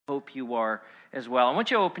Hope you are as well. I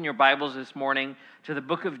want you to open your Bibles this morning to the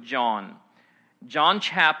book of John. John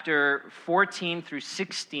chapter 14 through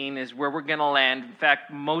 16 is where we're going to land. In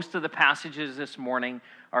fact, most of the passages this morning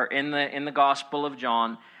are in the Gospel of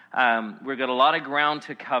John. We've got a lot of ground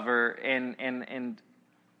to cover and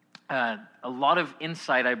a lot of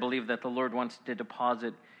insight, I believe, that the Lord wants to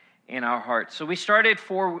deposit in our hearts. So we started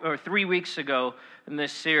 3 weeks ago in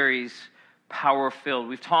this series, Power Filled.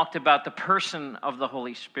 We've talked about the person of the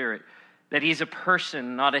Holy Spirit, that he's a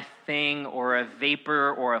person, not a thing or a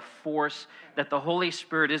vapor or a force, that the Holy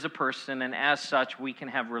Spirit is a person, and as such, we can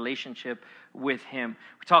have relationship with him.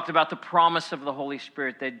 We talked about the promise of the Holy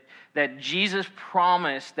Spirit, that Jesus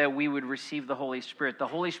promised that we would receive the Holy Spirit. The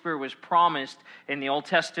Holy Spirit was promised in the Old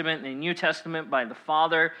Testament and the New Testament by the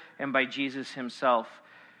Father and by Jesus himself.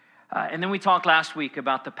 And then we talked last week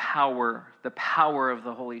about the power of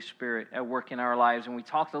the Holy Spirit at work in our lives. And we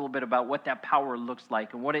talked a little bit about what that power looks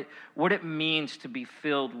like and what it means to be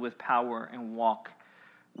filled with power and walk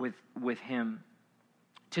with him.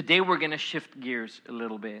 Today we're going to shift gears a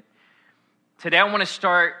little bit. Today I want to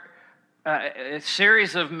start a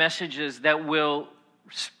series of messages that will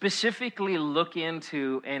specifically look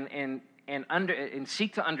into and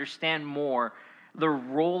seek to understand more the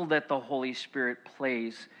role that the Holy Spirit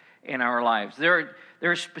plays in our lives. There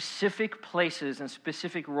are specific places and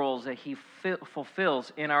specific roles that he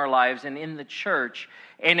fulfills in our lives and in the church,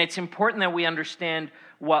 and it's important that we understand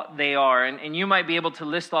what they are. And you might be able to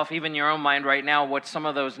list off even in your own mind right now what some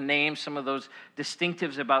of those names, some of those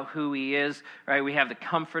distinctives about who he is. Right? We have the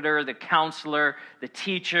Comforter, the Counselor, the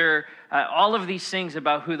Teacher, all of these things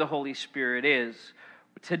about who the Holy Spirit is.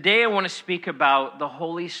 Today I want to speak about the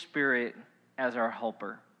Holy Spirit as our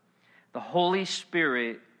helper. The Holy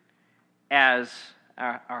Spirit as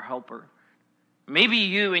our helper. Maybe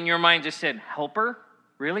you in your mind just said, helper?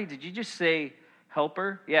 Really? Did you just say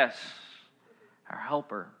helper? Yes, our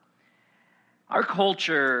helper. Our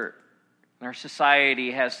culture, our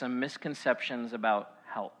society has some misconceptions about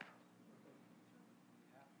help.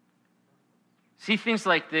 See things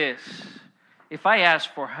like this. If I ask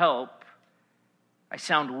for help, I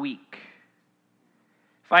sound weak.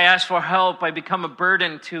 If I ask for help, I become a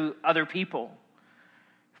burden to other people.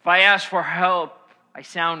 If I ask for help, I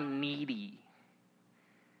sound needy.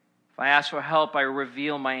 If I ask for help, I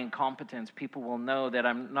reveal my incompetence. People will know that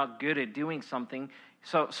I'm not good at doing something,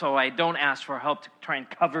 so I don't ask for help to try and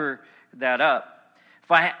cover that up. If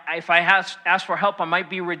I ask for help, I might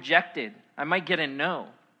be rejected. I might get a no.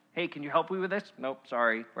 Hey, can you help me with this? Nope,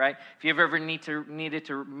 sorry, right? If you've ever needed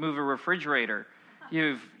to move a refrigerator,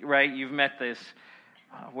 you've met this.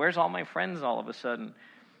 Where's all my friends all of a sudden?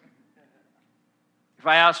 If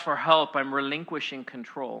I ask for help, I'm relinquishing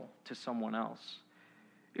control to someone else.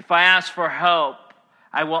 If I ask for help,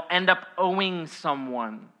 I will end up owing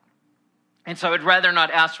someone. And so I'd rather not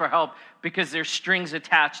ask for help because there's strings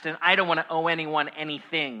attached and I don't want to owe anyone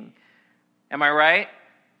anything. Am I right?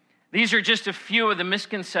 These are just a few of the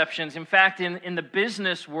misconceptions. In fact, in the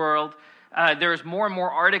business world, there's more and more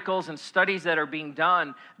articles and studies that are being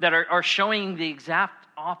done that are showing the exact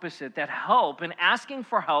opposite, that help and asking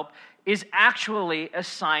for help is actually a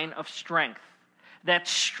sign of strength. That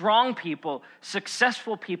strong people,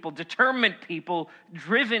 successful people, determined people,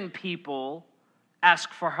 driven people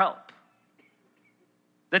ask for help.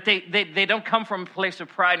 That they don't come from a place of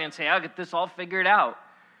pride and say, I'll get this all figured out.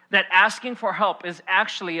 That asking for help is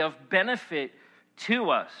actually of benefit to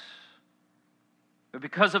us. But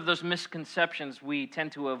because of those misconceptions, we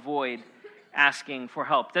tend to avoid asking for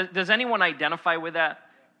help. Does anyone identify with that?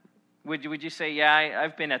 Would you say, yeah,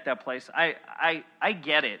 I've been at that place. I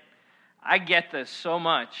get it. I get this so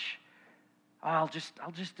much. I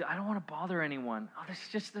don't want to bother anyone. Oh, this is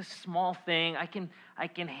just this small thing. I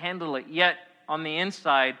can handle it. Yet on the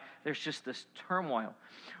inside, there's just this turmoil.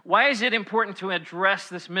 Why is it important to address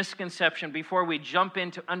this misconception before we jump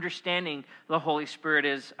into understanding the Holy Spirit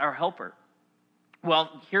as our helper?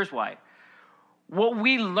 Well, here's why. What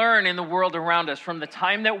we learn in the world around us from the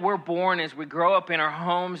time that we're born, as we grow up in our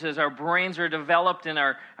homes, as our brains are developed and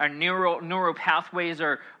our neural pathways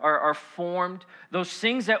are formed, those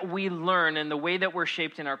things that we learn and the way that we're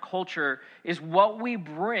shaped in our culture is what we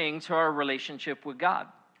bring to our relationship with God.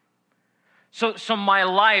 So my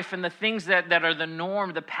life and the things that are the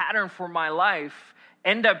norm, the pattern for my life,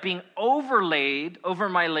 end up being overlaid over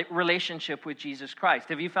my relationship with Jesus Christ.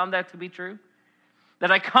 Have you found that to be true? That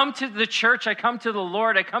I come to the church, I come to the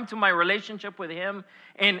Lord, I come to my relationship with him,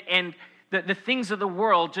 and the things of the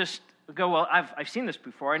world just go, well, I've seen this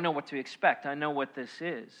before. I know what to expect. I know what this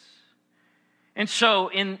is. And so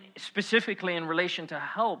specifically in relation to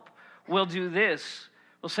help, we'll do this.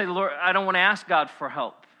 We'll say, Lord, I don't want to ask God for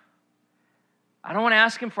help. I don't want to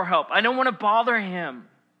ask him for help. I don't want to bother him.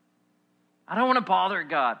 I don't want to bother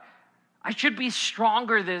God. I should be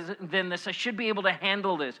stronger than this. I should be able to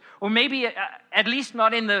handle this. Or maybe at least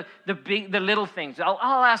not in the little things.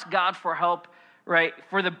 I'll ask God for help, right,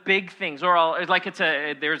 for the big things. Or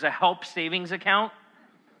there's a help savings account,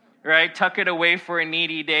 right? Tuck it away for a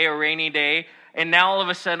needy day or rainy day. And now all of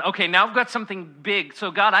a sudden, okay, now I've got something big.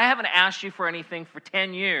 So God, I haven't asked you for anything for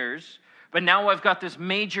 10 years, but now I've got this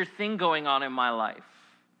major thing going on in my life.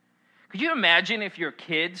 Could you imagine if your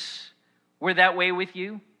kids were that way with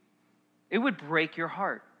you? It would break your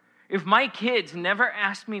heart. If my kids never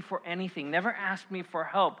asked me for anything, never asked me for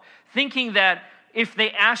help, thinking that if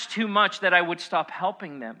they asked too much that I would stop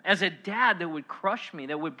helping them. As a dad, that would crush me,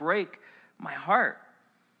 that would break my heart.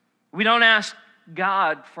 We don't ask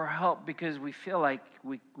God for help because we feel like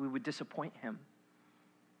we would disappoint him.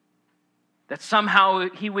 That somehow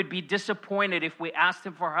he would be disappointed if we asked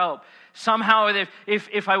him for help. Somehow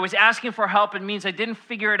if I was asking for help, it means I didn't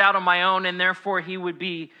figure it out on my own, and therefore he would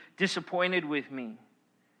be disappointed with me.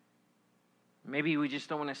 Maybe we just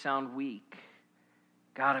don't want to sound weak.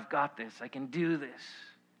 God, I've got this. I can do this.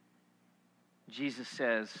 Jesus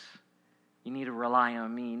says, you need to rely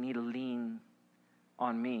on me. You need to lean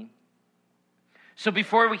on me. So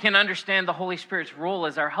before we can understand the Holy Spirit's role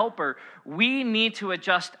as our helper, we need to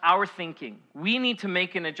adjust our thinking. We need to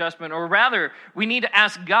make an adjustment, or rather, we need to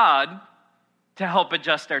ask God to help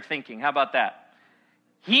adjust our thinking. How about that?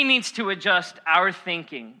 He needs to adjust our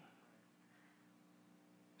thinking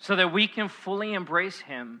so that we can fully embrace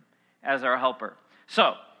him as our helper.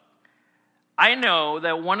 So, I know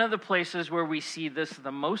that one of the places where we see this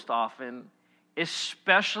the most often,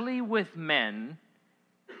 especially with men,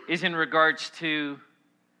 is in regards to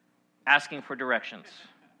asking for directions,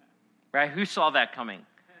 right? Who saw that coming?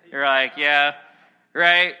 You're like, yeah,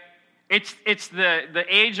 right? It's the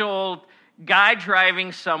age-old guy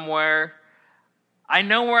driving somewhere. I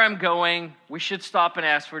know where I'm going. We should stop and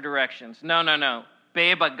ask for directions. No.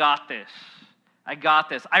 Babe, I got this.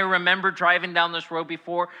 I remember driving down this road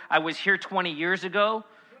before. I was here 20 years ago,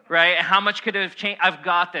 right? How much could it have changed? I've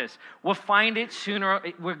got this. We'll find it sooner.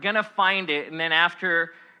 We're going to find it, and then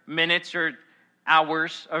after minutes or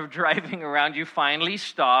hours of driving around, you finally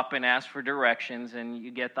stop and ask for directions, and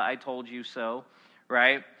you get the "I told you so,"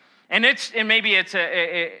 right? And maybe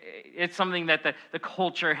it's something that the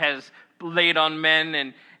culture has laid on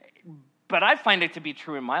men, but I find it to be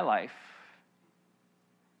true in my life.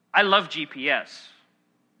 I love GPS.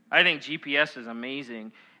 I think GPS is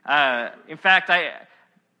amazing. In fact, I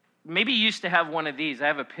maybe used to have one of these. I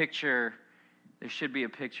have a picture. There should be a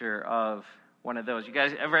picture of one of those. You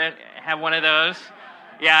guys ever have one of those?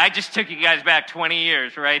 Yeah, I just took you guys back 20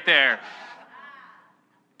 years right there.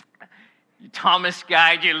 Thomas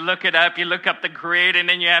Guide, you look it up, you look up the grid, and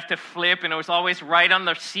then you have to flip, and it was always right on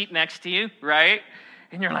the seat next to you, right?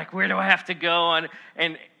 And you're like, where do I have to go?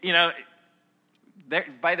 And you know,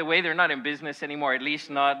 by the way, they're not in business anymore, at least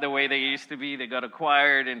not the way they used to be. They got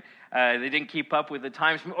acquired, and they didn't keep up with the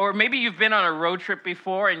times. Or maybe you've been on a road trip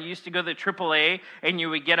before, and you used to go to the AAA, and you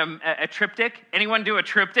would get a triptych. Anyone do a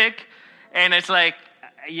triptych? And it's like,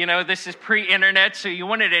 you know, this is pre-internet, so you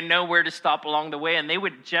wanted to know where to stop along the way, and they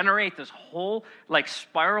would generate this whole, like,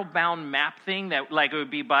 spiral-bound map thing that, like, it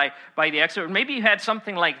would be by the exit. Or maybe you had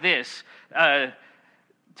something like this.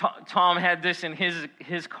 Tom had this in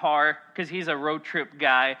his car because he's a road trip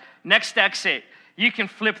guy. Next exit. You can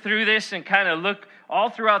flip through this and kind of look all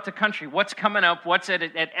throughout the country. What's coming up? What's at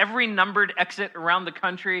every numbered exit around the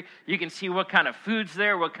country. You can see what kind of food's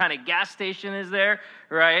there, what kind of gas station is there,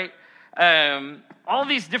 right? All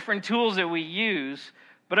these different tools that we use.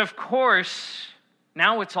 But of course,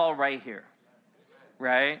 now it's all right here,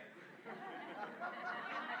 right?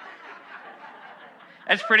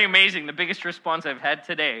 That's pretty amazing. The biggest response I've had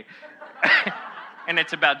today. And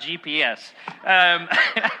it's about GPS.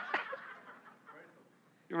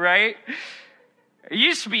 Right? It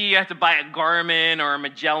used to be you have to buy a Garmin or a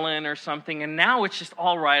Magellan or something, and now it's just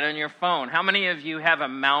all right on your phone. How many of you have a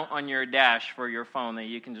mount on your dash for your phone that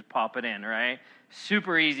you can just pop it in, right?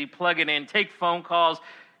 Super easy. Plug it in. Take phone calls.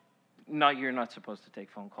 No, you're not supposed to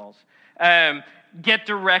take phone calls. Get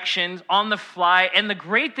directions on the fly. And the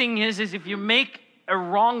great thing is if you make a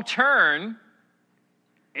wrong turn,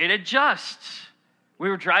 it adjusts. We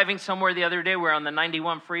were driving somewhere the other day. We were on the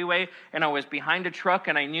 91 freeway, and I was behind a truck,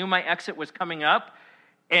 and I knew my exit was coming up,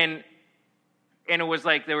 and it was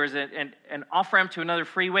like there was an off-ramp to another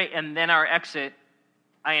freeway, and then our exit,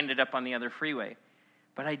 I ended up on the other freeway.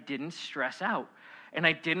 But I didn't stress out, and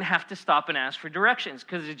I didn't have to stop and ask for directions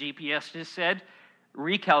because the GPS just said,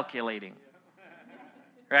 recalculating.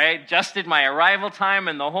 right? Adjusted my arrival time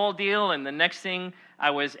and the whole deal, and the next thing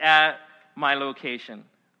I was at my location.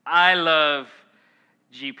 I love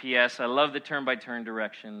GPS. I love the turn-by-turn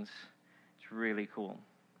directions. It's really cool.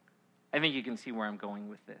 I think you can see where I'm going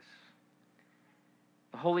with this.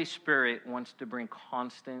 The Holy Spirit wants to bring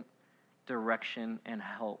constant direction and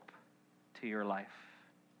help to your life.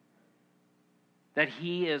 That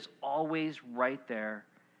He is always right there.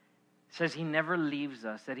 It says He never leaves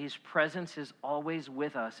us, that His presence is always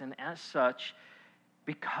with us. And as such,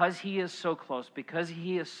 because He is so close, because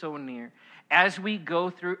He is so near, as we go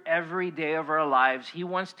through every day of our lives, He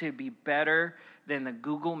wants to be better than the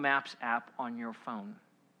Google Maps app on your phone.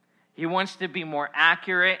 He wants to be more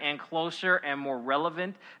accurate and closer and more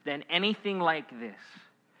relevant than anything like this.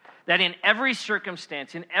 That in every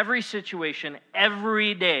circumstance, in every situation,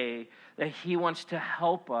 every day, that He wants to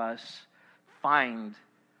help us find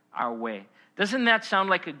our way. Doesn't that sound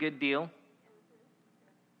like a good deal?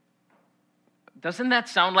 Doesn't that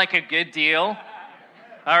sound like a good deal?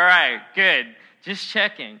 All right, good. Just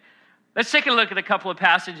checking. Let's take a look at a couple of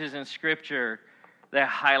passages in Scripture that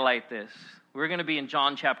highlight this. We're going to be in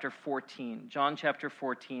John chapter 14. John chapter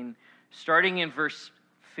 14, starting in verse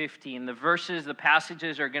 15. The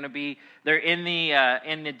passages are going to be, they're in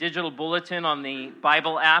the digital bulletin on the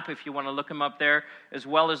Bible app, if you want to look them up there, as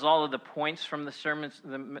well as all of the points from the sermons,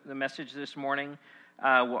 the message this morning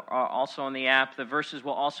are also on the app. The verses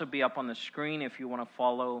will also be up on the screen if you want to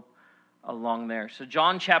follow along there. So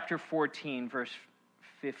John chapter 14, verse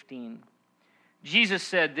 15. Jesus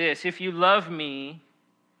said this, "If you love me,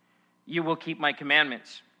 you will keep my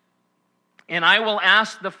commandments. And I will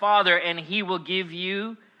ask the Father, and He will give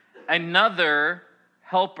you another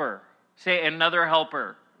helper." Say, another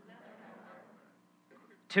helper.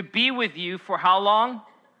 To be with you for how long?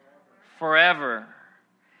 Forever.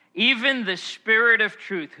 Even the Spirit of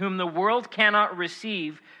truth, whom the world cannot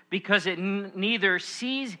receive, because it neither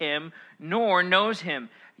sees Him nor knows Him.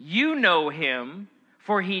 You know Him,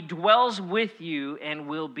 for He dwells with you and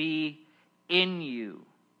will be in you.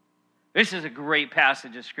 This is a great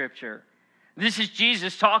passage of Scripture. This is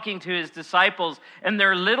Jesus talking to His disciples, and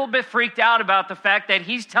they're a little bit freaked out about the fact that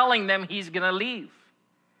He's telling them He's going to leave.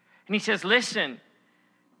 And He says, listen,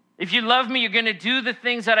 if you love me, you're going to do the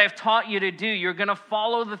things that I've taught you to do. You're going to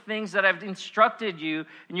follow the things that I've instructed you,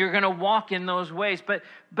 and you're going to walk in those ways.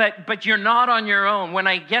 But you're not on your own. When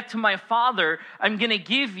I get to my Father, I'm going to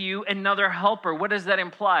give you another helper. What does that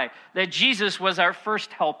imply? That Jesus was our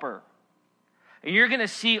first helper. And you're going to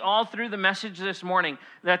see all through the message this morning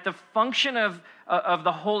that the function of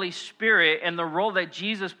the Holy Spirit and the role that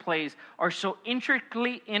Jesus plays are so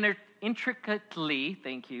intricately,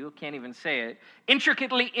 thank you, can't even say it,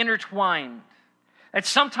 intricately intertwined that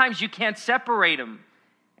sometimes you can't separate them.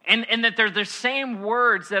 And that they're the same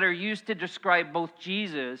words that are used to describe both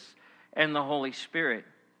Jesus and the Holy Spirit.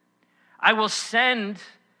 I will send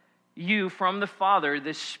you from the Father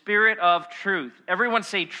the Spirit of truth. Everyone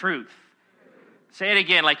say truth. Say it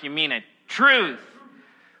again like you mean it. Truth.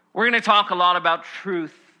 We're going to talk a lot about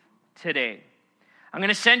truth today. I'm going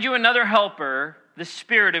to send you another helper, the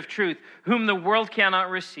Spirit of truth, whom the world cannot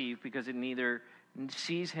receive because it neither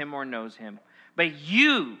sees Him or knows Him. But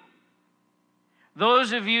you,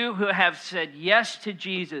 those of you who have said yes to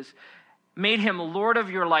Jesus, made Him Lord of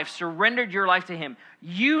your life, surrendered your life to Him,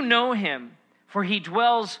 you know Him, for He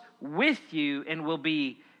dwells with you and will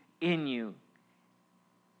be in you.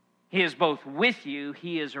 He is both with you,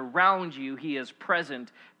 He is around you, He is present,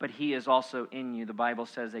 but He is also in you. The Bible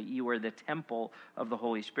says that you are the temple of the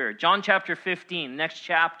Holy Spirit. John chapter 15, next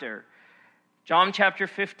chapter. John chapter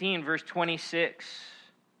 15, verse 26.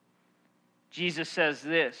 Jesus says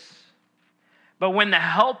this, "But when the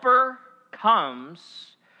Helper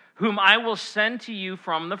comes, whom I will send to you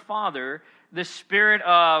from the Father, the Spirit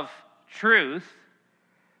of truth,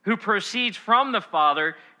 who proceeds from the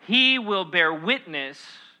Father, He will bear witness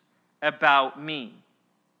about me."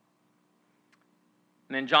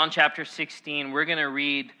 And then John chapter 16, we're going to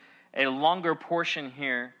read a longer portion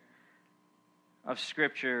here of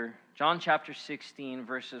Scripture. John chapter 16,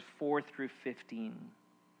 verses 4 through 15.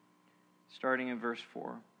 Starting in verse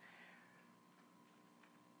 4.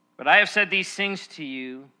 "But I have said these things to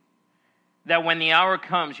you, that when the hour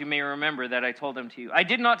comes, you may remember that I told them to you. I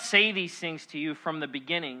did not say these things to you from the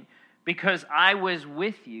beginning, because I was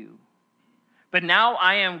with you. But now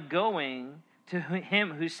I am going to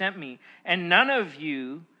Him who sent me, and none of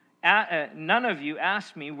you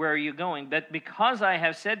asked me, where are you going? But because I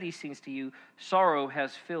have said these things to you, sorrow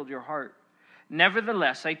has filled your heart.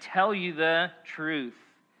 Nevertheless, I tell you the truth.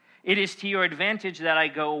 It is to your advantage that I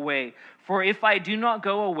go away. For if I do not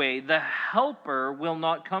go away, the Helper will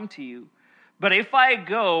not come to you. But if I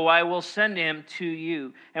go, I will send him to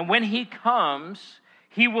you. And when he comes,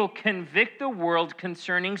 he will convict the world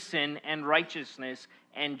concerning sin and righteousness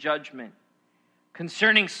and judgment.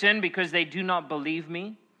 Concerning sin, because they do not believe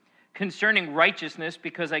me. Concerning righteousness,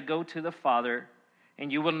 because I go to the Father,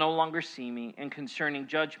 and you will no longer see me. And concerning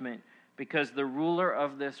judgment, because the ruler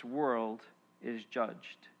of this world is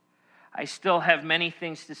judged. I still have many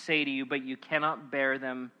things to say to you, but you cannot bear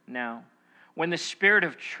them now. When the Spirit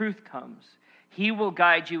of truth comes, he will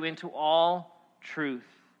guide you into all truth.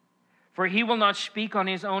 For he will not speak on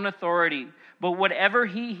his own authority, but whatever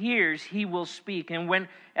he hears, he will speak.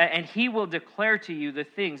 And he will declare to you the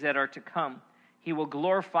things that are to come. He will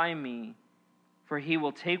glorify me, for he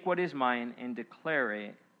will take what is mine and declare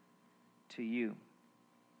it to you.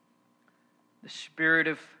 The Spirit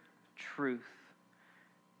of truth.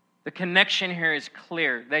 The connection here is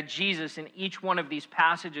clear that Jesus in each one of these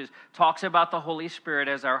passages talks about the Holy Spirit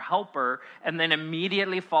as our helper and then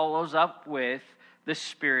immediately follows up with the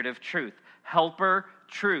Spirit of truth. Helper,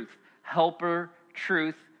 truth. Helper,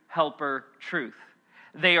 truth. Helper, truth.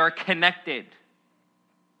 They are connected,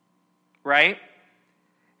 right?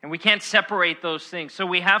 And we can't separate those things. So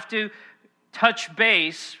we have to touch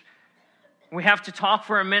base. We have to talk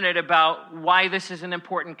for a minute about why this is an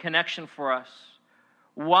important connection for us.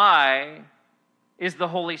 Why is the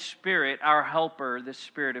Holy Spirit our helper, the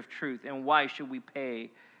Spirit of truth? And why should we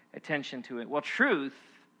pay attention to it? Well,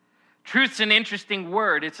 truth's an interesting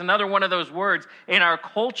word. It's another one of those words in our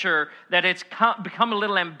culture that it's become a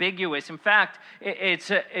little ambiguous. In fact,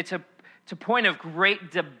 it's a point of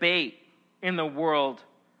great debate in the world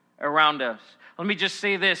around us. Let me just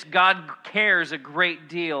say this. God cares a great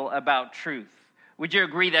deal about truth. Would you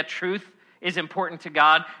agree that truth is important to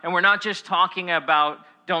God? And we're not just talking about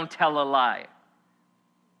don't tell a lie.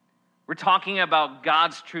 We're talking about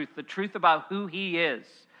God's truth, the truth about who he is,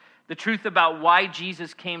 the truth about why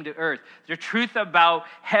Jesus came to earth, the truth about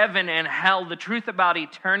heaven and hell, the truth about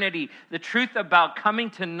eternity, the truth about coming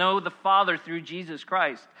to know the Father through Jesus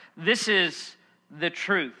Christ. This is the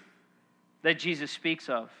truth that Jesus speaks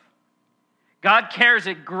of. God cares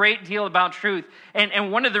a great deal about truth.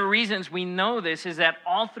 And one of the reasons we know this is that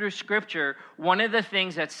all through Scripture, one of the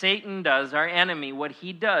things that Satan does, our enemy, what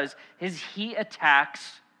he does is he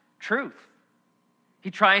attacks truth.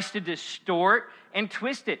 He tries to distort and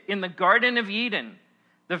twist it. In the Garden of Eden,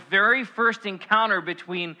 the very first encounter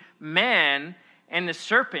between man and the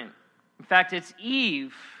serpent, in fact, it's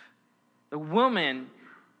Eve, the woman,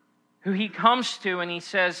 who he comes to and he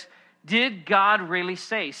says, did God really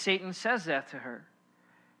say? Satan says that to her.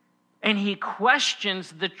 And he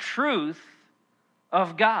questions the truth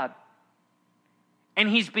of God. And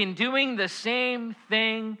he's been doing the same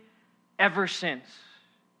thing ever since.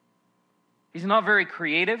 He's not very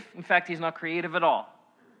creative. In fact, he's not creative at all.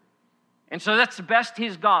 And so that's the best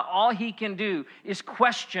he's got. All he can do is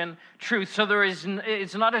question truth. So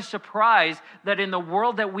it's not a surprise that in the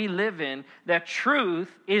world that we live in, that truth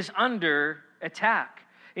is under attack.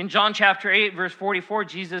 In John chapter 8, verse 44,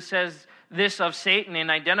 Jesus says this of Satan in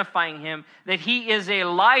identifying him, that he is a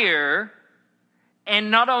liar, and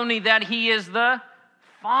not only that, he is the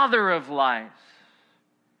father of lies.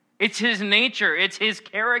 It's his nature, it's his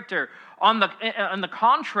character. On the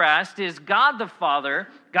contrast is God the Father,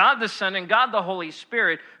 God the Son, and God the Holy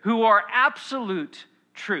Spirit, who are absolute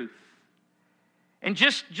truth. And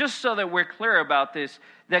just so that we're clear about this,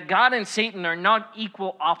 that God and Satan are not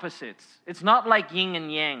equal opposites. It's not like yin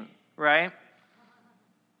and yang, right?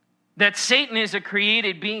 That Satan is a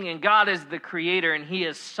created being and God is the creator, and he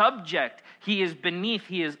is subject, he is beneath,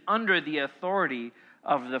 he is under the authority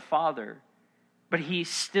of the Father. But he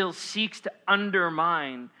still seeks to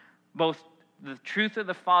undermine both the truth of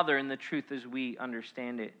the Father and the truth as we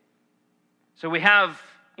understand it. So we have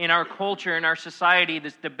in our culture, in our society,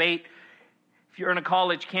 this debate. If you're on a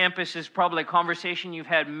college campus, it's probably a conversation you've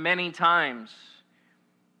had many times.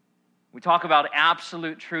 We talk about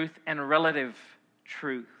absolute truth and relative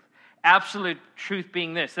truth. Absolute truth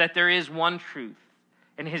being this, that there is one truth,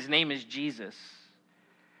 and his name is Jesus.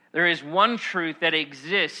 There is one truth that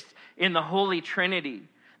exists in the Holy Trinity.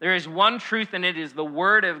 There is one truth, and it is the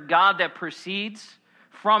Word of God that proceeds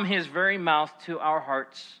from his very mouth to our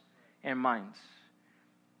hearts and minds.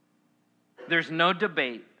 There's no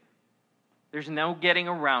debate. There's no getting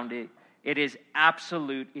around it. It is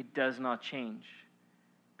absolute. It does not change.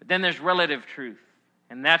 But then there's relative truth.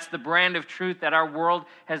 And that's the brand of truth that our world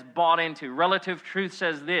has bought into. Relative truth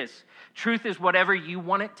says this. Truth is whatever you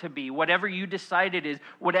want it to be, whatever you decide it is,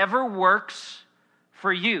 whatever works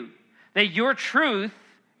for you. That your truth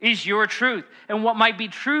is your truth. And what might be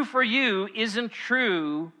true for you isn't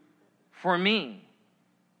true for me.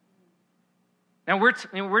 Now,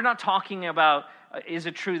 we're not talking about, is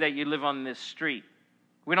it true that you live on this street?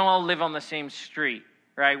 We don't all live on the same street,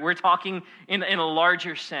 right? We're talking in a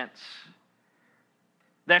larger sense.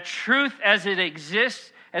 That truth as it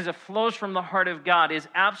exists, as it flows from the heart of God, is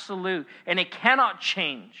absolute, and it cannot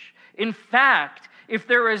change. In fact, if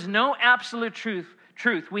there is no absolute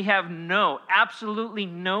truth, we have absolutely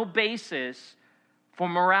no basis for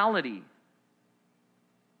morality.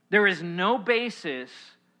 There is no basis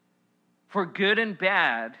for good and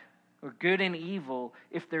bad, or good and evil,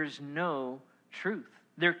 if there's no truth.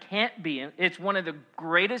 There can't be. It's one of the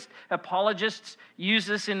greatest apologists use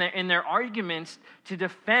this in their arguments to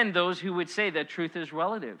defend those who would say that truth is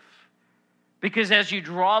relative. Because as you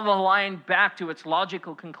draw the line back to its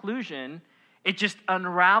logical conclusion, it just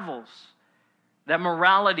unravels. That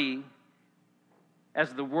morality,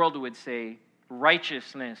 as the world would say,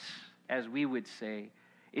 righteousness, as we would say,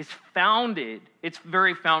 is founded, its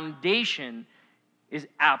very foundation is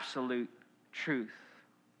absolute truth.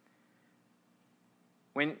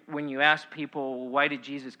 When you ask people, why did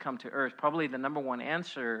Jesus come to earth? Probably the number one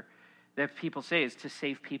answer that people say is to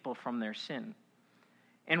save people from their sin.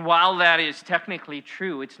 And while that is technically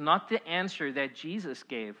true, it's not the answer that Jesus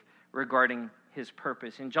gave regarding his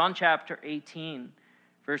purpose. In John chapter 18,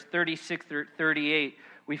 verse 36 through 38,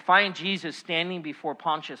 we find Jesus standing before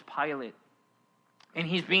Pontius Pilate. And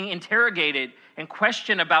he's being interrogated and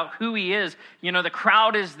questioned about who he is. You know, the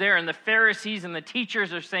crowd is there, and the Pharisees and the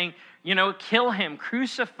teachers are saying, you know, kill him,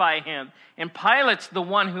 crucify him. And Pilate's the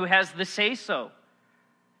one who has the say-so.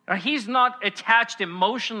 Now, he's not attached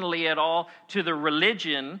emotionally at all to the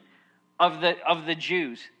religion of the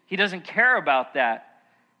Jews. He doesn't care about that.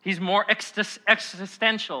 He's more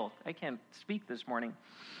existential. I can't speak this morning.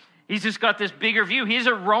 He's just got this bigger view. He's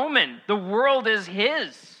a Roman. The world is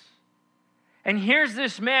his. And here's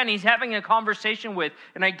this man he's having a conversation with,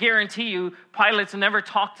 and I guarantee you, Pilate's never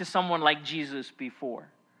talked to someone like Jesus before.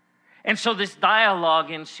 And so this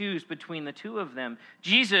dialogue ensues between the two of them.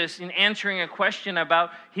 Jesus, in answering a question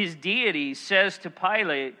about his deity, says to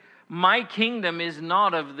Pilate, "My kingdom is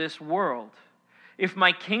not of this world. If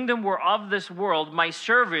my kingdom were of this world, my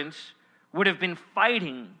servants would have been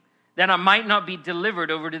fighting that I might not be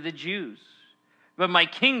delivered over to the Jews. But my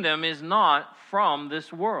kingdom is not from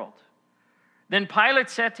this world." Then Pilate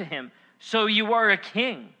said to him, "So you are a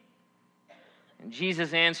king?" And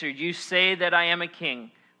Jesus answered, "You say that I am a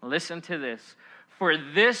king. Listen to this. For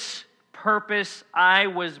this purpose I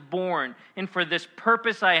was born, and for this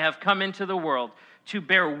purpose I have come into the world, to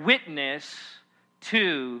bear witness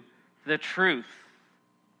to the truth.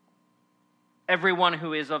 Everyone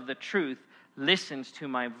who is of the truth listens to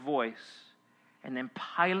my voice." And then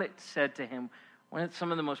Pilate said to him, some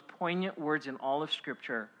of the most poignant words in all of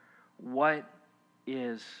Scripture, "What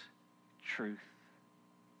is truth?"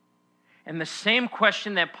 And the same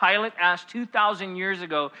question that Pilate asked 2,000 years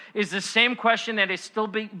ago is the same question that is still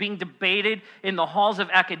being debated in the halls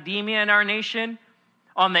of academia in our nation,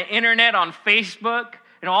 on the internet, on Facebook,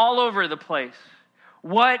 and all over the place.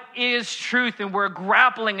 What is truth? And we're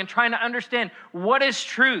grappling and trying to understand, what is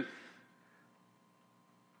truth?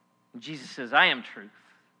 And Jesus says, "I am truth.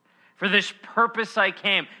 For this purpose I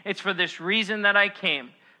came. It's for this reason that I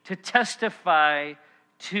came, to testify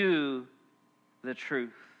to the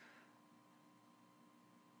truth."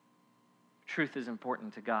 Truth is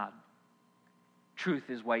important to God. Truth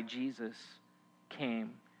is why Jesus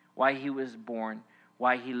came, why he was born,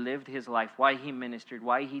 why he lived his life, why he ministered,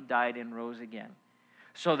 why he died and rose again.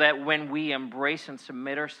 So that when we embrace and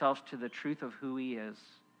submit ourselves to the truth of who he is,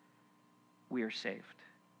 we are saved.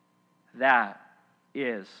 That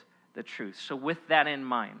is the truth. So with that in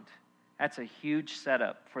mind, that's a huge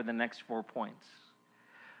setup for the next 4 points.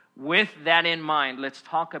 With that in mind, let's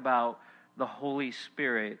talk about the Holy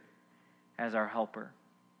Spirit as our helper.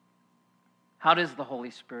 How does the Holy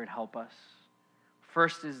Spirit help us?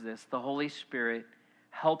 First is this: the Holy Spirit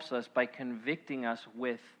helps us by convicting us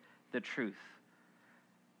with the truth.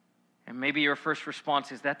 And maybe your first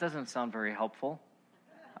response is, that doesn't sound very helpful.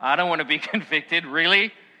 I don't want to be convicted,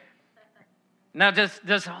 really? Now, does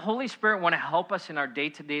the Holy Spirit want to help us in our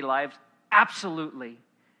day-to-day lives? Absolutely.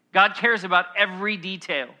 God cares about every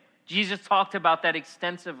detail. Jesus talked about that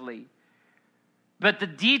extensively. But the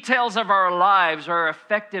details of our lives are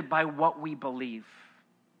affected by what we believe,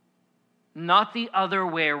 not the other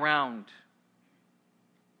way around.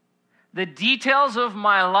 The details of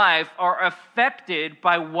my life are affected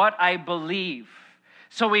by what I believe.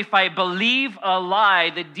 So if I believe a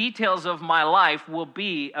lie, the details of my life will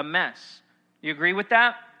be a mess. You agree with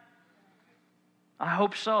that? I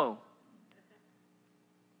hope so.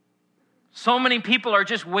 So many people are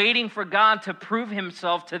just waiting for God to prove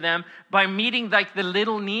himself to them by meeting like the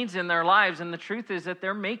little needs in their lives. And the truth is that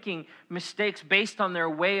they're making mistakes based on their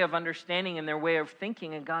way of understanding and their way of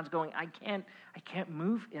thinking. And God's going, I can't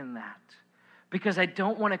move in that because I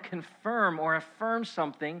don't want to confirm or affirm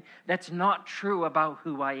something that's not true about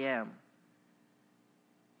who I am.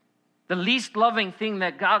 The least loving thing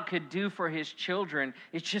that God could do for his children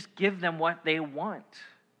is just give them what they want.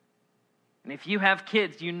 And if you have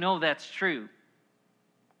kids, you know that's true.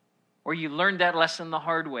 Or you learned that lesson the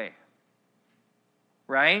hard way.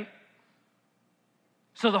 Right?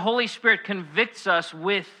 So the Holy Spirit convicts us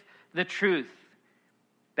with the truth.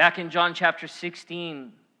 Back in John chapter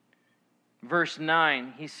 16, verse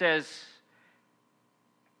 9, he says,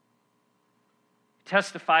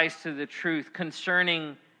 testifies to the truth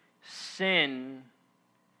concerning sin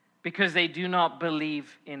because they do not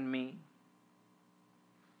believe in me.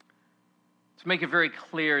 Let's make it very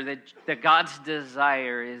clear that God's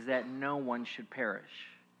desire is that no one should perish.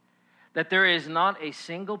 That there is not a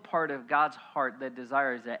single part of God's heart that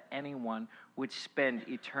desires that anyone would spend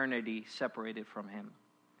eternity separated from him.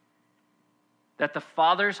 That the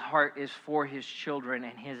Father's heart is for his children,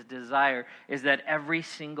 and his desire is that every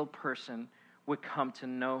single person would come to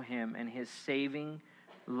know him and his saving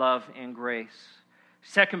love and grace.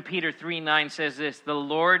 2 Peter 3:9 says this, the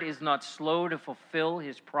Lord is not slow to fulfill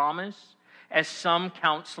his promise, as some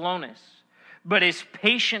count slowness, but is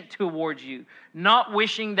patient towards you, not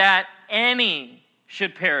wishing that any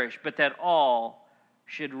should perish, but that all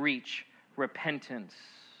should reach repentance.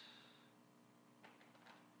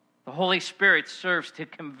 The Holy Spirit serves to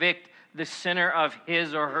convict the sinner of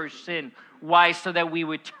his or her sin. Why? So that we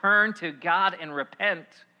would turn to God and repent.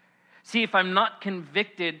 See, if I'm not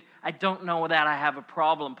convicted, I don't know that I have a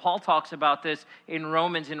problem. Paul talks about this in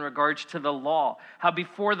Romans in regards to the law. How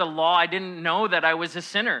before the law, I didn't know that I was a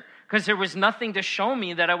sinner because there was nothing to show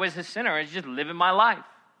me that I was a sinner. I was just living my life.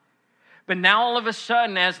 But now all of a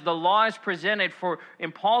sudden, as the law is presented for,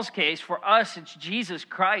 in Paul's case, for us, it's Jesus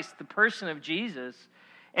Christ, the person of Jesus.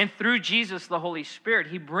 And through Jesus, the Holy Spirit,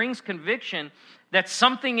 he brings conviction that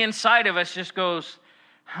something inside of us just goes,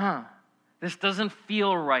 this doesn't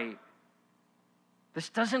feel right. This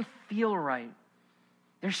doesn't feel right.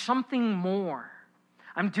 There's something more.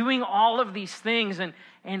 I'm doing all of these things, and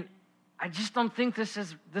I just don't think this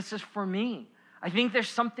is for me. I think there's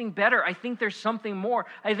something better. I think there's something more.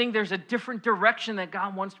 I think there's a different direction that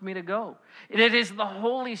God wants me to go. It is the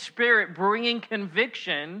Holy Spirit bringing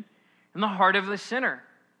conviction in the heart of the sinner.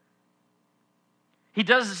 He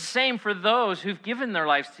does the same for those who've given their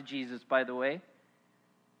lives to Jesus, by the way.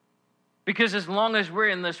 Because as long as we're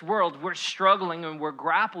in this world, we're struggling and we're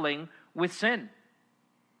grappling with sin.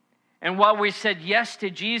 And while we said yes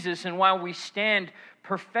to Jesus and while we stand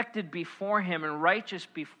perfected before him and righteous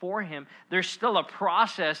before him, there's still a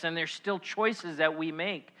process and there's still choices that we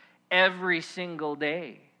make every single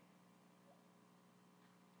day.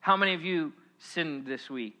 How many of you sinned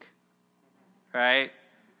this week? Right?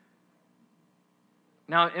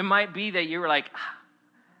 Now, it might be that you were like,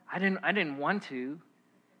 I didn't want to.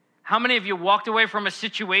 How many of you walked away from a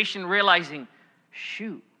situation realizing,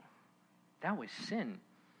 shoot, that was sin?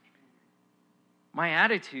 My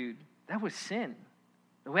attitude, that was sin.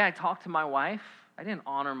 The way I talked to my wife, I didn't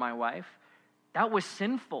honor my wife. That was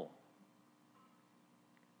sinful.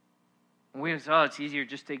 And we say, it's easier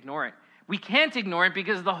just to ignore it. We can't ignore it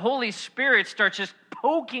because the Holy Spirit starts just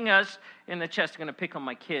poking us in the chest. I'm going to pick on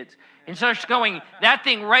my kids. And starts going, that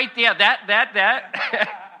thing right there, that.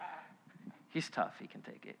 He's tough. He can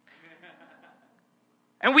take it.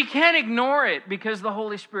 And we can't ignore it because the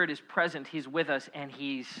Holy Spirit is present. He's with us and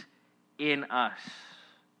he's in us.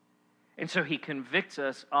 And so he convicts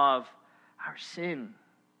us of our sin.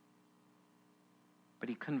 But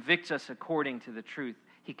he convicts us according to the truth.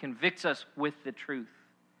 He convicts us with the truth.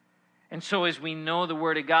 And so as we know the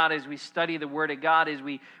Word of God, as we study the Word of God, as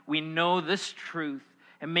we know this truth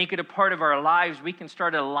and make it a part of our lives, we can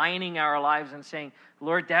start aligning our lives and saying,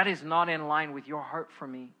 Lord, that is not in line with your heart for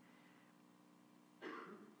me.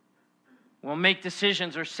 We'll make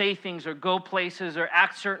decisions or say things or go places or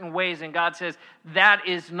act certain ways, and God says, that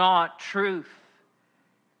is not truth.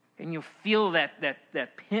 And you feel that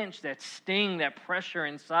pinch, that sting, that pressure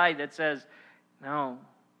inside that says, no,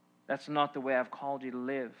 that's not the way I've called you to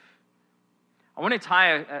live. I want to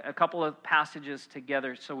tie a couple of passages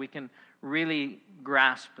together so we can really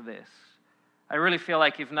grasp this. I really feel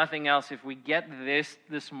like if nothing else, if we get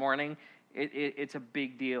this morning, it's a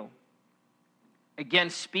big deal. Again,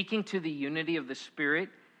 speaking to the unity of the Spirit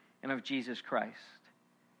and of Jesus Christ.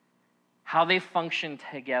 How they function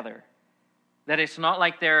together. That it's not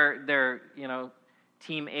like they're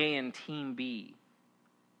Team A and Team B.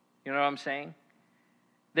 You know what I'm saying?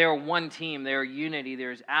 They are one team. They are unity.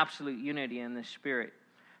 There is absolute unity in the Spirit.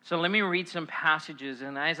 So let me read some passages,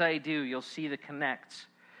 and as I do, you'll see the connects.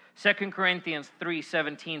 2 Corinthians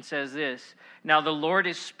 3:17 says this, "Now the Lord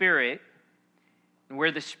is Spirit, and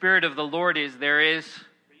where the Spirit of the Lord is, there's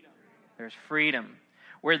freedom.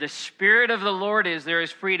 Where the Spirit of the Lord is, there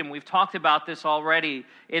is freedom." We've talked about this already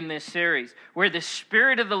in this series. Where the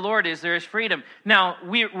Spirit of the Lord is, there is freedom. Now,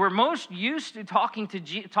 we're most used to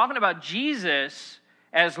talking about Jesus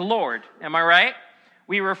as Lord. Am I right?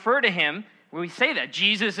 We refer to him, we say that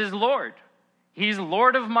Jesus is Lord. He's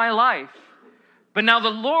Lord of my life. But now the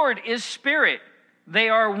Lord is Spirit. They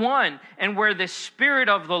are one. And where the Spirit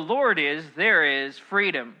of the Lord is, there is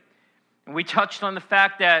freedom. And we touched on the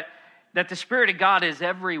fact that the Spirit of God is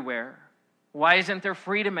everywhere. Why isn't there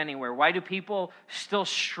freedom anywhere? Why do people still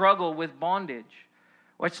struggle with bondage?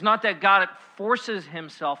 Well, it's not that God forces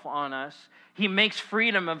himself on us. He makes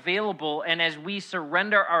freedom available, and as we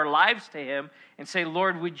surrender our lives to him and say,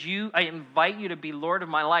 Lord, I invite you to be Lord of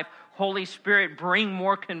my life. Holy Spirit, bring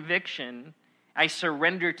more conviction. I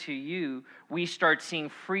surrender to you. We start seeing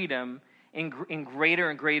freedom in greater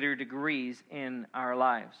and greater degrees in our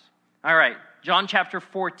lives. All right, John chapter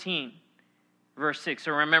 14, verse 6.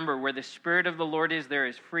 So remember, where the Spirit of the Lord is, there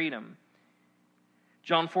is freedom.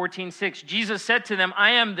 John 14:6. Jesus said to them,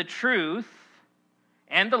 I am the truth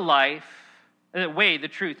and the life, the way, the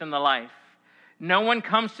truth, and the life. No one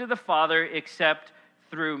comes to the Father except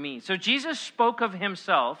through me. So Jesus spoke of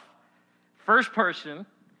himself, first person,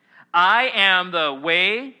 I am the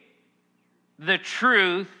way, the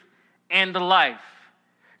truth, and the life.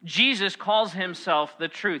 Jesus calls himself the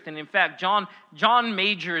truth. And in fact, John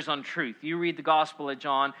majors on truth. You read the Gospel of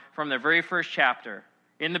John from the very first chapter.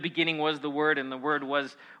 In the beginning was the Word, and the Word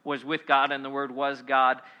was with God, and the Word was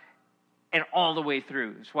God. And all the way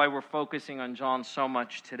through. That's why we're focusing on John so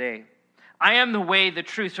much today. I am the way, the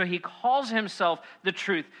truth. So he calls himself the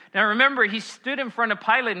truth. Now remember, he stood in front of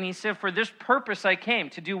Pilate and he said, for this purpose I came.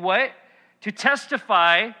 To do what? To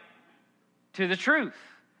testify to the truth.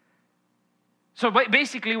 So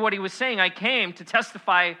basically what he was saying, I came to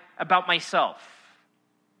testify about myself.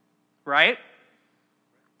 Right?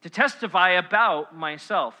 To testify about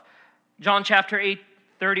myself. John chapter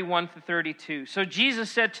 8:31-32. So Jesus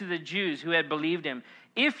said to the Jews who had believed him,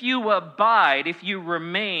 if you abide, if you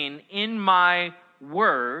remain in my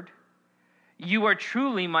word, you are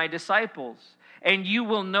truly my disciples, and you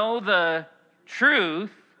will know the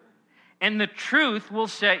truth, and the truth will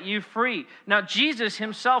set you free. Now, Jesus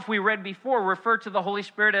himself, we read before, referred to the Holy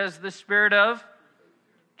Spirit as the Spirit of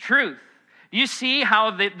truth. You see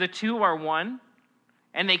how the two are one,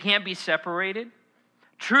 and they can't be separated?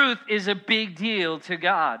 Truth is a big deal to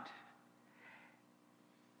God.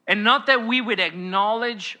 And not that we would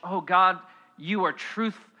acknowledge, oh God, you are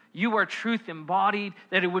truth embodied,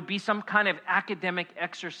 that it would be some kind of academic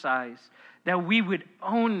exercise, that we would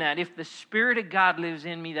own that. If the Spirit of God lives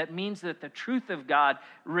in me, that means that the truth of God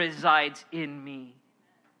resides in me.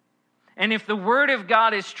 And if the Word of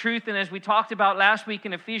God is truth, and as we talked about last week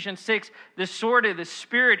in Ephesians 6, the sword of the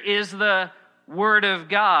Spirit is the Word of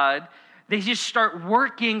God, they just start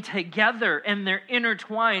working together and they're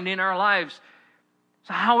intertwined in our lives.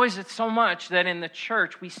 So how is it so much that in the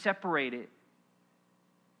church we separate it?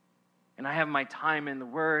 And I have my time in the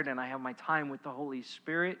Word, and I have my time with the Holy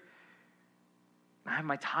Spirit, and I have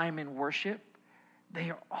my time in worship. They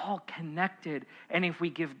are all connected. And if we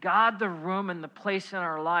give God the room and the place in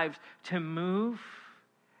our lives to move,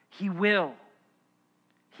 He will.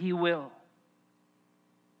 He will.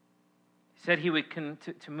 He said He would,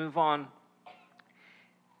 to move on,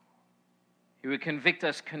 He would convict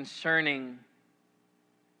us concerning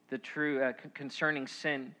the true, concerning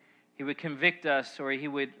sin. He would convict us, or he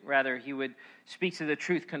would speak to the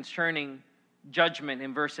truth concerning judgment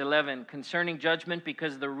in verse 11. Concerning judgment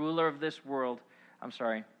because the ruler of this world, I'm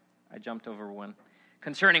sorry, I jumped over one.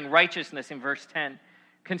 Concerning righteousness in verse 10.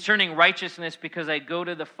 Concerning righteousness because I go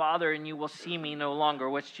to the Father and you will see me no longer.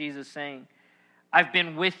 What's Jesus saying? I've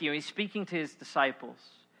been with you. He's speaking to his disciples.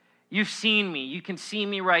 You've seen me. You can see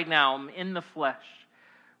me right now. I'm in the flesh.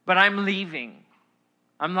 But I'm leaving.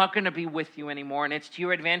 I'm not going to be with you anymore, and it's to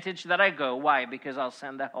your advantage that I go. Why? Because I'll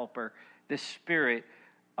send the Helper, the Spirit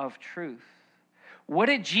of truth. What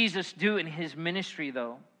did Jesus do in his ministry,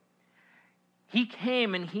 though? He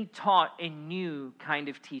came and he taught a new kind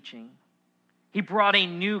of teaching. He brought a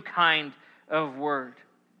new kind of word.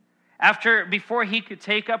 Before he could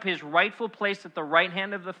take up his rightful place at the right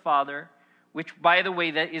hand of the Father, which, by the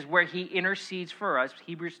way, that is where he intercedes for us.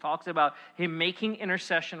 Hebrews talks about him making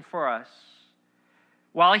intercession for us.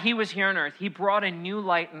 While he was here on earth, he brought a new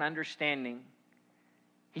light and understanding.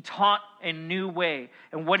 He taught a new way.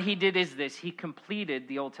 And what he did is this: he completed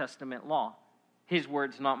the Old Testament law. His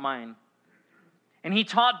words, not mine. And he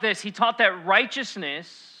taught this. He taught that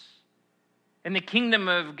righteousness and the kingdom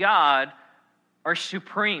of God are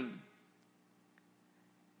supreme.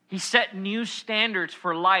 He set new standards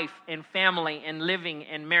for life and family and living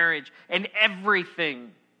and marriage and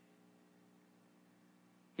everything.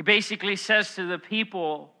 He basically says to the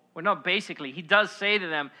people, well, not basically, he does say to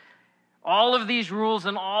them, all of these rules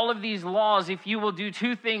and all of these laws, if you will do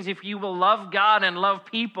two things, if you will love God and love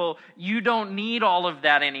people, you don't need all of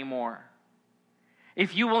that anymore.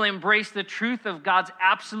 If you will embrace the truth of God's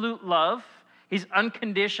absolute love, His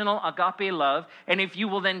unconditional agape love, and if you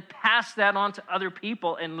will then pass that on to other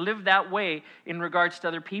people and live that way in regards to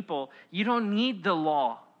other people, you don't need the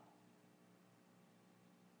law.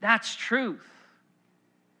 That's truth.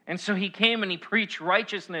 And so he came and he preached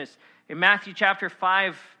righteousness. In Matthew chapter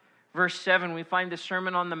 5, verse 7, we find the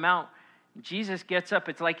Sermon on the Mount. Jesus gets up.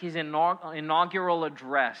 It's like his inaugural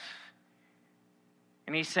address.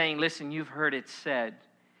 And he's saying, listen, you've heard it said,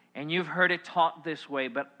 and you've heard it taught this way,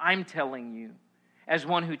 but I'm telling you, as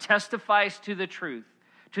one who testifies to the truth,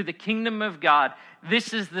 to the kingdom of God,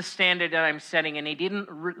 this is the standard that I'm setting. And he didn't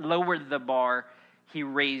lower the bar, he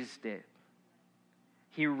raised it.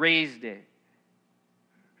 He raised it.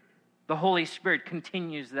 The Holy Spirit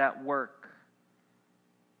continues that work.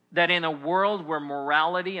 That in a world where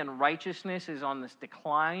morality and righteousness is on this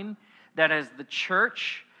decline, that as the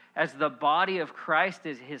church, as the body of Christ,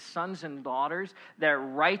 as his sons and daughters, that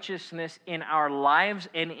righteousness in our lives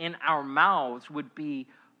and in our mouths would be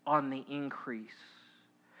on the increase.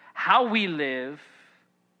 How we live,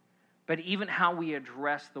 but even how we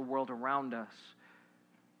address the world around us,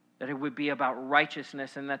 that it would be about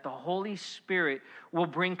righteousness, and that the Holy Spirit will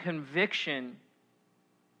bring conviction.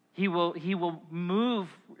 He will move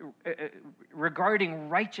regarding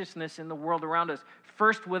righteousness in the world around us,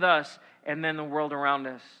 first with us and then the world around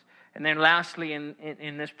us. And then lastly, in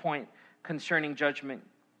this point, concerning judgment.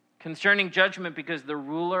 Concerning judgment, because the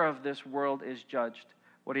ruler of this world is judged.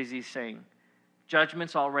 What is he saying?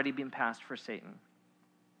 Judgment's already been passed for Satan.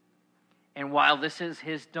 And while this is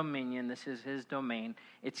his dominion, this is his domain,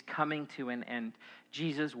 it's coming to an end.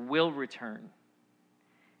 Jesus will return.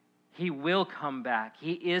 He will come back.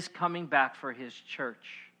 He is coming back for his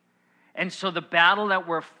church. And so the battle that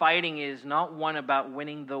we're fighting is not one about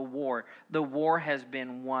winning the war. The war has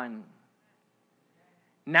been won.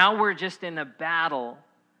 Now we're just in a battle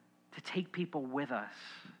to take people with us.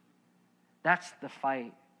 That's the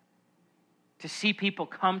fight. To see people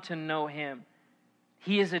come to know him.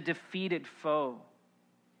 He is a defeated foe.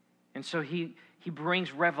 And so he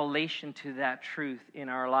brings revelation to that truth in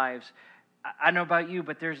our lives. I don't know about you,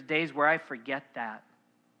 but there's days where I forget that.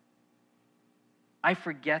 I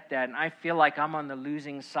forget that, and I feel like I'm on the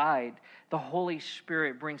losing side. The Holy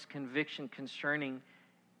Spirit brings conviction concerning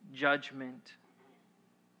judgment.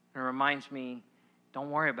 And it reminds me,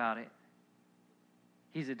 don't worry about it.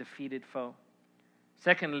 He's a defeated foe.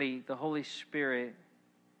 Secondly, the Holy Spirit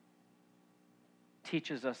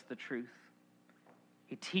teaches us the truth.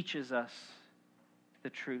 He teaches us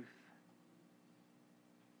the truth.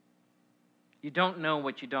 You don't know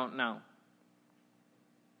what you don't know.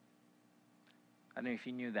 I don't know if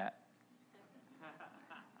you knew that.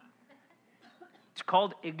 It's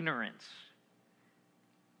called ignorance.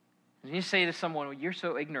 When you say to someone, well, you're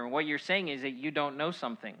so ignorant, what you're saying is that you don't know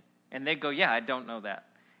something. And they go, yeah, I don't know that.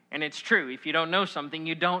 And it's true. If you don't know something,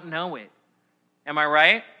 you don't know it. Am I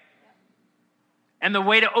right? Yeah. And the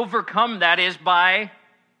way to overcome that is by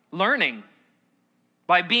learning,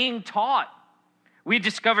 by being taught. We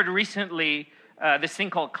discovered recently this thing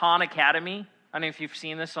called Khan Academy. I don't know if you've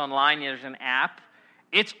seen this online. There's an app.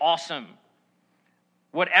 It's awesome.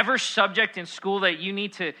 Whatever subject in school that you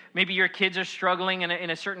need to, maybe your kids are struggling in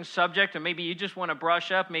a certain subject, or maybe you just want to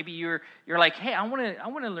brush up. Maybe you're like, hey, I want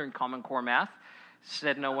to learn Common Core math.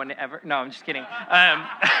 Said no one ever. No, I'm just kidding.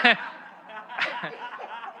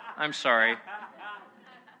 I'm sorry.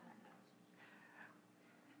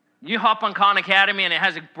 You hop on Khan Academy, and it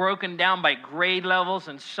has it broken down by grade levels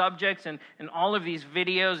and subjects and all of these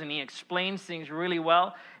videos, and he explains things really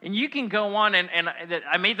well. And you can go on, and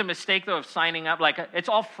I made the mistake, though, of signing up. Like, it's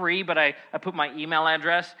all free, but I put my email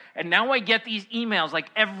address. And now I get these emails,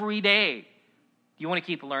 like, every day. Do you want to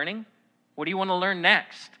keep learning? What do you want to learn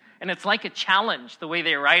next? And it's like a challenge, the way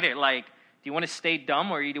they write it. Like, do you want to stay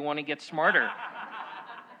dumb, or do you want to get smarter?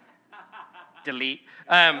 Delete.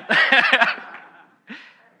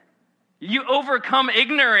 You overcome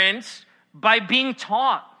ignorance by being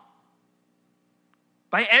taught.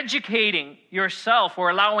 by educating yourself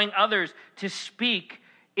or allowing others to speak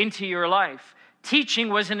into your life. Teaching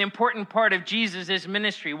was an important part of Jesus'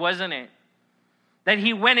 ministry, wasn't it? That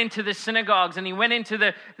he went into the synagogues and he went into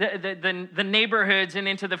the neighborhoods and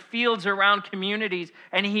into the fields around communities,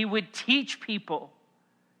 and he would teach people.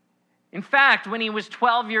 In fact, when he was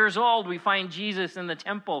 12 years old, we find Jesus in the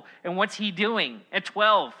temple. And what's he doing at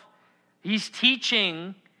 12? He's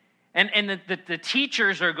teaching, and the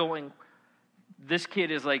teachers are going, this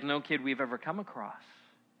kid is like no kid we've ever come across.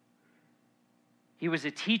 He was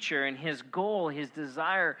a teacher, and his goal, his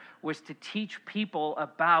desire was to teach people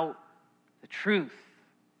about the truth,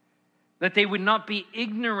 that they would not be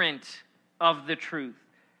ignorant of the truth.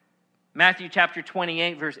 Matthew chapter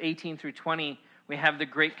 28, verse 18 through 20, we have the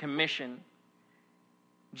Great Commission.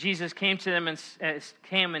 Jesus came to them and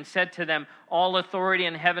said to them, all authority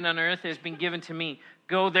in heaven and earth has been given to me.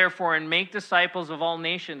 Go therefore and make disciples of all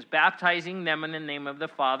nations, baptizing them in the name of the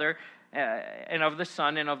Father and of the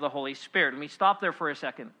Son and of the Holy Spirit. Let me stop there for a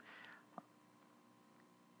second.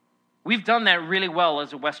 We've done that really well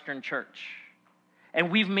as a Western church.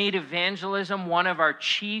 And we've made evangelism one of our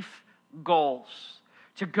chief goals.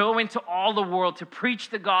 To go into all the world, to preach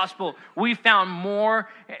the gospel. We found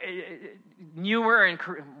newer and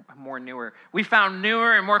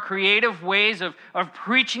more creative ways of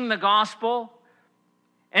preaching the gospel.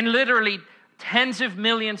 And literally tens of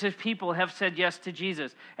millions of people have said yes to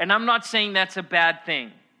Jesus. And I'm not saying that's a bad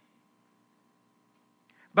thing.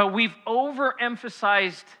 But we've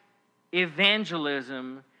overemphasized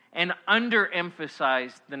evangelism and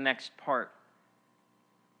underemphasized the next part.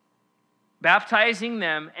 Baptizing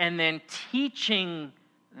them and then teaching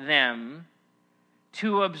them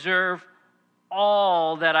to observe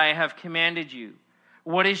all that I have commanded you.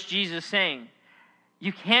 What is Jesus saying?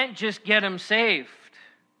 You can't just get them saved.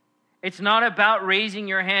 It's not about raising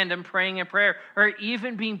your hand and praying a prayer or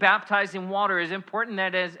even being baptized in water, as important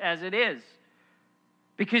that is as it is.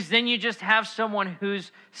 Because then you just have someone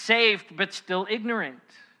who's saved but still ignorant.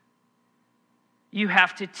 You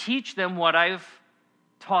have to teach them what I've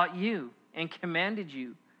taught you and commanded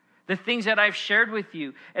you, the things that I've shared with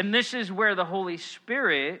you. And this is where the Holy Spirit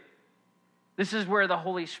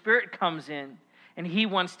comes in, and he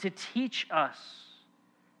wants to teach us.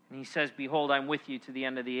 And he says, behold, I'm with you to the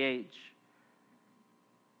end of the age.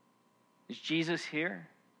 Is Jesus here?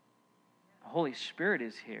 The Holy Spirit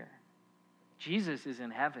is here. Jesus is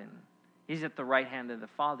in heaven. He's at the right hand of the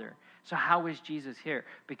Father. So how is Jesus here?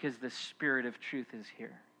 Because the Spirit of truth is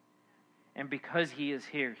here. And because he is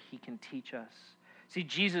here, he can teach us. See,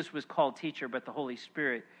 Jesus was called teacher, but the Holy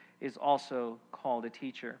Spirit is also called a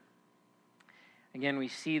teacher. Again, we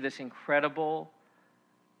see this incredible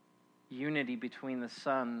unity between the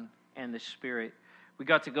Son and the Spirit. We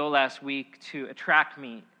got to go last week to a track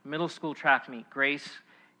meet, middle school track meet. Grace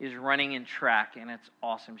is running in track, and it's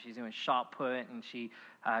awesome. She's doing shot put, and she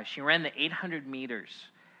ran the 800 meters.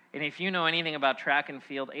 And if you know anything about track and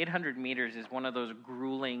field, 800 meters is one of those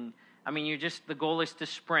grueling. The goal is to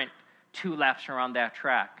sprint 2 laps around that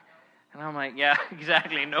track. And I'm like, yeah,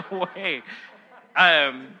 exactly, no way.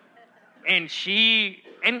 And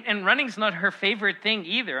running's not her favorite thing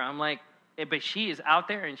either. I'm like, but she is out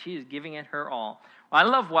there and she is giving it her all. Well, I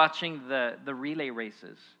love watching the relay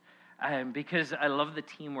races because I love the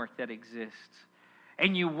teamwork that exists.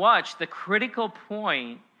 And you watch the critical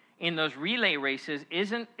point in those relay races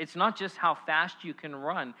it's not just how fast you can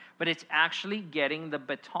run, but it's actually getting the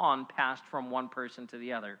baton passed from one person to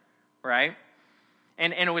the other, right?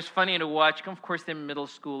 And it was funny to watch. Of course, they're middle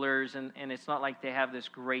schoolers, and it's not like they have this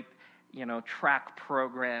great, track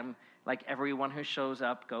program. Like everyone who shows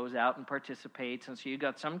up goes out and participates. And so you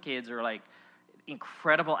got some kids who are like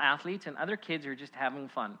incredible athletes, and other kids are just having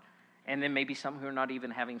fun. And then maybe some who are not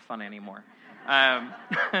even having fun anymore.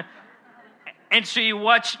 And so you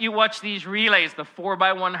watch these relays, the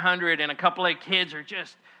 4x100, and a couple of kids are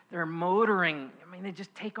they're motoring. They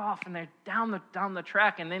just take off and they're down the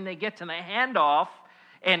track, and then they get to the handoff,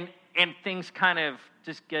 and things kind of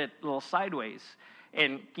just get a little sideways.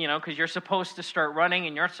 And, because you're supposed to start running,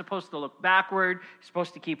 and you're supposed to look backward, you're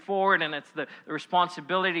supposed to keep forward, and it's the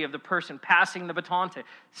responsibility of the person passing the baton to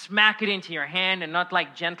smack it into your hand, and not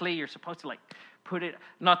like gently. You're supposed to put it,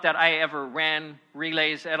 not that I ever ran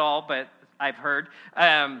relays at all, but I've heard.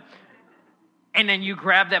 And then you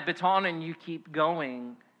grab that baton and you keep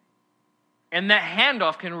going. And that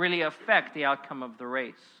handoff can really affect the outcome of the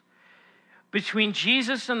race. Between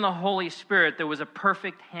Jesus and the Holy Spirit, there was a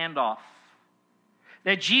perfect handoff.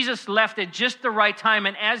 That Jesus left at just the right time,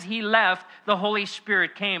 and as he left, the Holy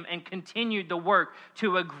Spirit came and continued the work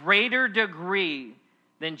to a greater degree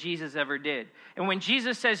than Jesus ever did. And when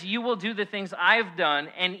Jesus says, you will do the things I've done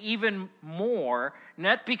and even more,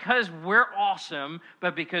 not because we're awesome,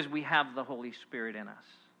 but because we have the Holy Spirit in us.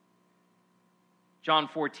 John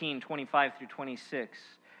 14, 25 through 26.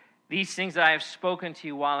 These things I have spoken to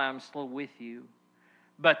you while I'm still with you.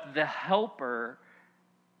 But the Helper,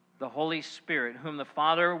 the Holy Spirit, whom the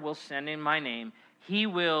Father will send in my name, he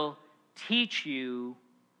will teach you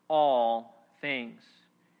all things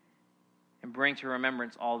and bring to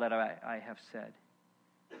remembrance all that I have said.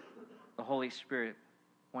 The Holy Spirit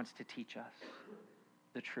wants to teach us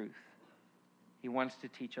the truth. He wants to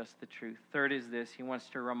teach us the truth. Third is this: he wants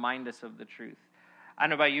to remind us of the truth. I don't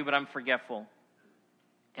know about you, but I'm forgetful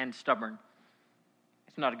and stubborn.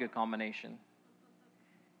 It's not a good combination.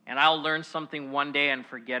 And I'll learn something one day and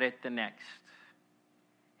forget it the next.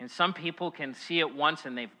 And some people can see it once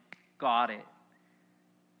and they've got it.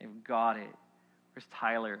 They've got it. Where's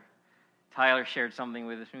Tyler? Tyler shared something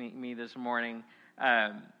with me this morning.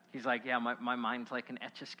 He's like, yeah, my mind's like an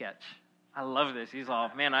Etch-a-Sketch. I love this. He's all,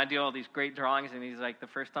 man, I do all these great drawings, and he's like, the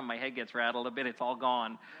first time my head gets rattled a bit, it's all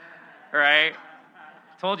gone. Right?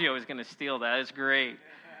 Told you I was going to steal that. It's great.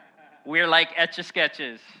 We're like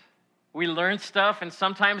Etch-a-Sketches. We learn stuff, and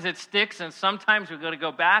sometimes it sticks, and sometimes we've got to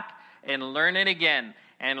go back and learn it again.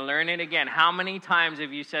 And learn it again. How many times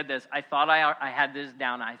have you said this? I thought I had this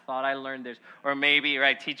down. I thought I learned this. Or maybe,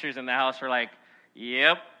 right, teachers in the house are like,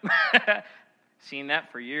 yep. Seen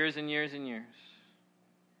that for years and years and years.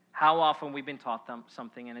 How often we've been taught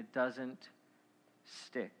something and it doesn't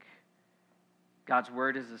stick. God's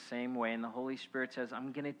word is the same way. And the Holy Spirit says,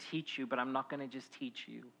 I'm going to teach you, but I'm not going to just teach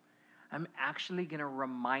you. I'm actually going to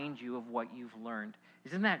remind you of what you've learned.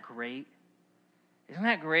 Isn't that great? Isn't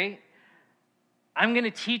that great? I'm going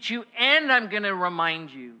to teach you and I'm going to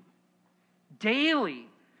remind you daily.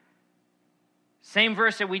 Same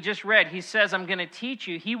verse that we just read. He says, I'm going to teach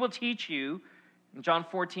you. He will teach you in John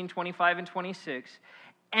 14, 25 and 26.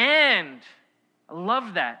 And, I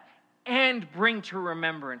love that, and bring to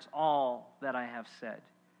remembrance all that I have said.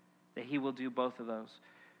 That he will do both of those.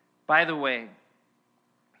 By the way,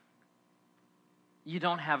 you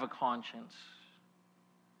don't have a conscience.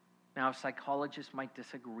 Now, psychologists might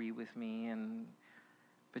disagree with me,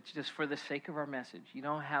 but just for the sake of our message, you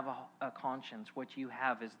don't have a conscience. What you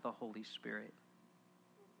have is the Holy Spirit.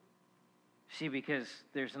 See, because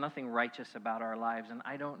there's nothing righteous about our lives, and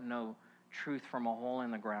I don't know truth from a hole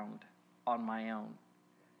in the ground on my own.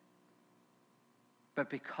 But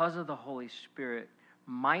because of the Holy Spirit,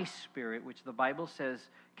 my spirit, which the Bible says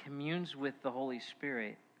communes with the Holy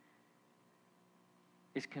Spirit,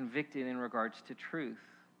 is convicted in regards to truth,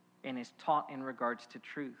 and is taught in regards to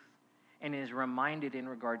truth, and is reminded in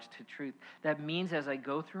regards to truth. That means as I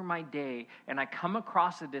go through my day and I come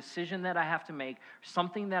across a decision that I have to make,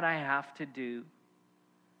 something that I have to do,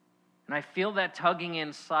 and I feel that tugging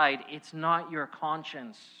inside, it's not your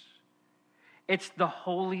conscience. It's the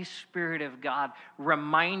Holy Spirit of God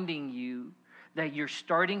reminding you that you're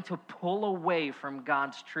starting to pull away from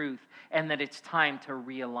God's truth and that it's time to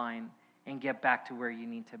realign and get back to where you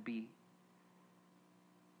need to be.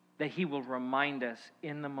 That he will remind us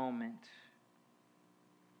in the moment.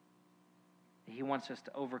 He wants us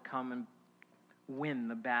to overcome and win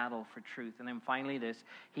the battle for truth. And then finally this,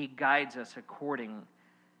 he guides us according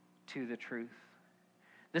to the truth.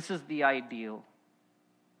 This is the ideal.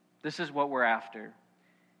 This is what we're after.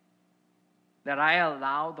 That I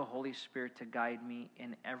allow the Holy Spirit to guide me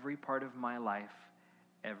in every part of my life,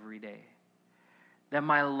 every day. That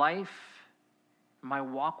my life, my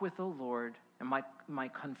walk with the Lord, and my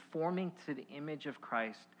conforming to the image of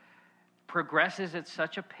Christ progresses at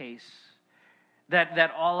such a pace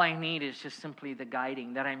that all I need is just simply the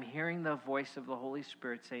guiding, that I'm hearing the voice of the Holy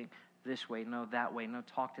Spirit saying, this way, no, that way, no,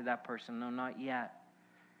 talk to that person, no, not yet.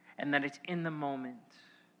 And that it's in the moment.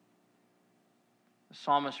 The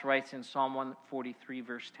psalmist writes in Psalm 143,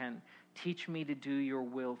 verse 10, teach me to do your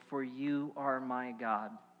will, for you are my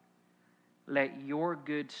God. Let your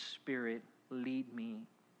good spirit lead me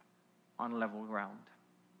on level ground.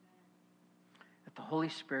 That the Holy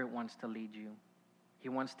Spirit wants to lead you. He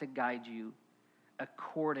wants to guide you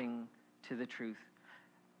according to the truth.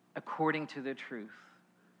 According to the truth.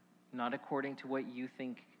 Not according to what you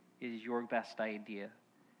think is your best idea.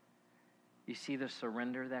 You see the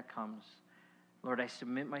surrender that comes. Lord, I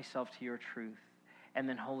submit myself to your truth. And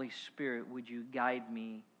then, Holy Spirit, would you guide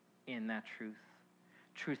me in that truth?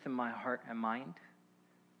 Truth in my heart and mind.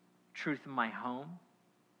 Truth in my home,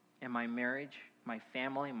 in my marriage, my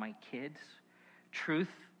family, my kids.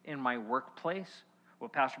 Truth in my workplace. Well,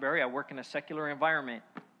 Pastor Barry, I work in a secular environment.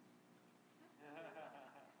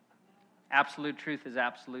 Absolute truth is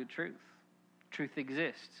absolute truth. Truth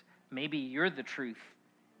exists. Maybe you're the truth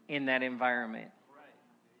in that environment.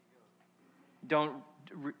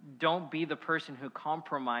 Don't be the person who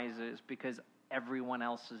compromises because everyone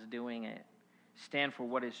else is doing it. Stand for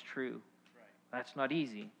what is true. That's not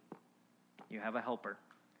easy. You have a helper.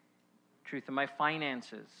 Truth in my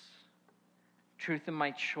finances. Truth in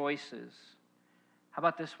my choices. How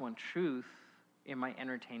about this one? Truth in my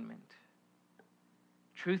entertainment.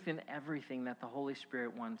 Truth in everything that the Holy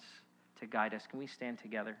Spirit wants to guide us. Can we stand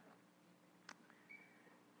together?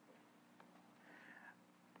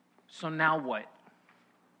 So now what?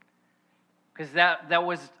 Because that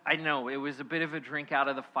was, I know, it was a bit of a drink out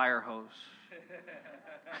of the fire hose.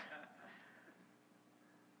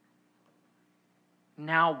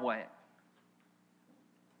 Now what?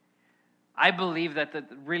 I believe that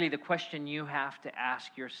really the question you have to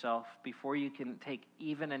ask yourself before you can take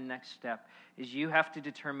even a next step is you have to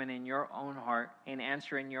determine in your own heart and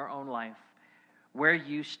answer in your own life where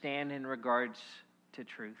you stand in regards to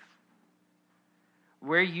truth.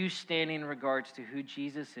 Where you stand in regards to who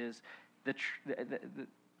Jesus is, the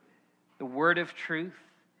word of truth,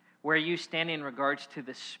 where you stand in regards to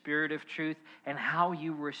the spirit of truth, and how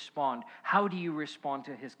you respond. How do you respond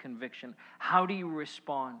to his conviction? How do you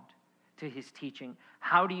respond to his teaching?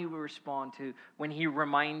 How do you respond to when he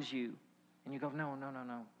reminds you and you go, no,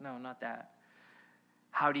 not that?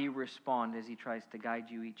 How do you respond as he tries to guide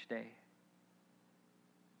you each day?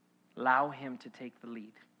 Allow him to take the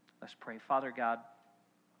lead. Let's pray. Father God,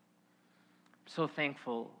 I'm so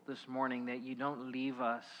thankful this morning that you don't leave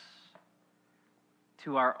us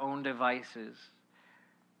to our own devices.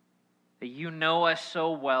 That you know us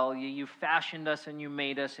so well, you fashioned us and you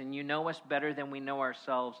made us, and you know us better than we know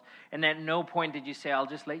ourselves. And at no point did you say, I'll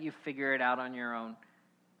just let you figure it out on your own.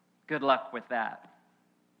 Good luck with that.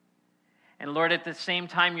 And Lord, at the same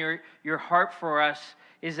time, your heart for us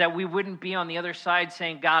is that we wouldn't be on the other side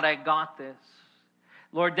saying, God, I got this.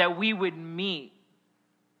 Lord, that we would meet.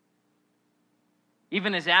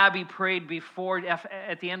 Even as Abby prayed before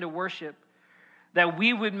at the end of worship, that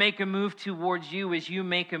we would make a move towards you as you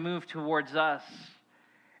make a move towards us.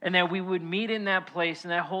 And that we would meet in that place,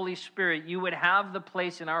 and that Holy Spirit, you would have the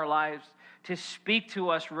place in our lives to speak to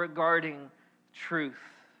us regarding truth.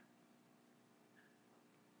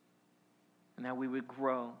 And that we would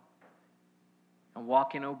grow and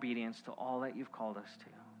walk in obedience to all that you've called us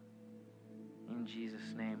to. In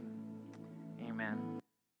Jesus' name, amen.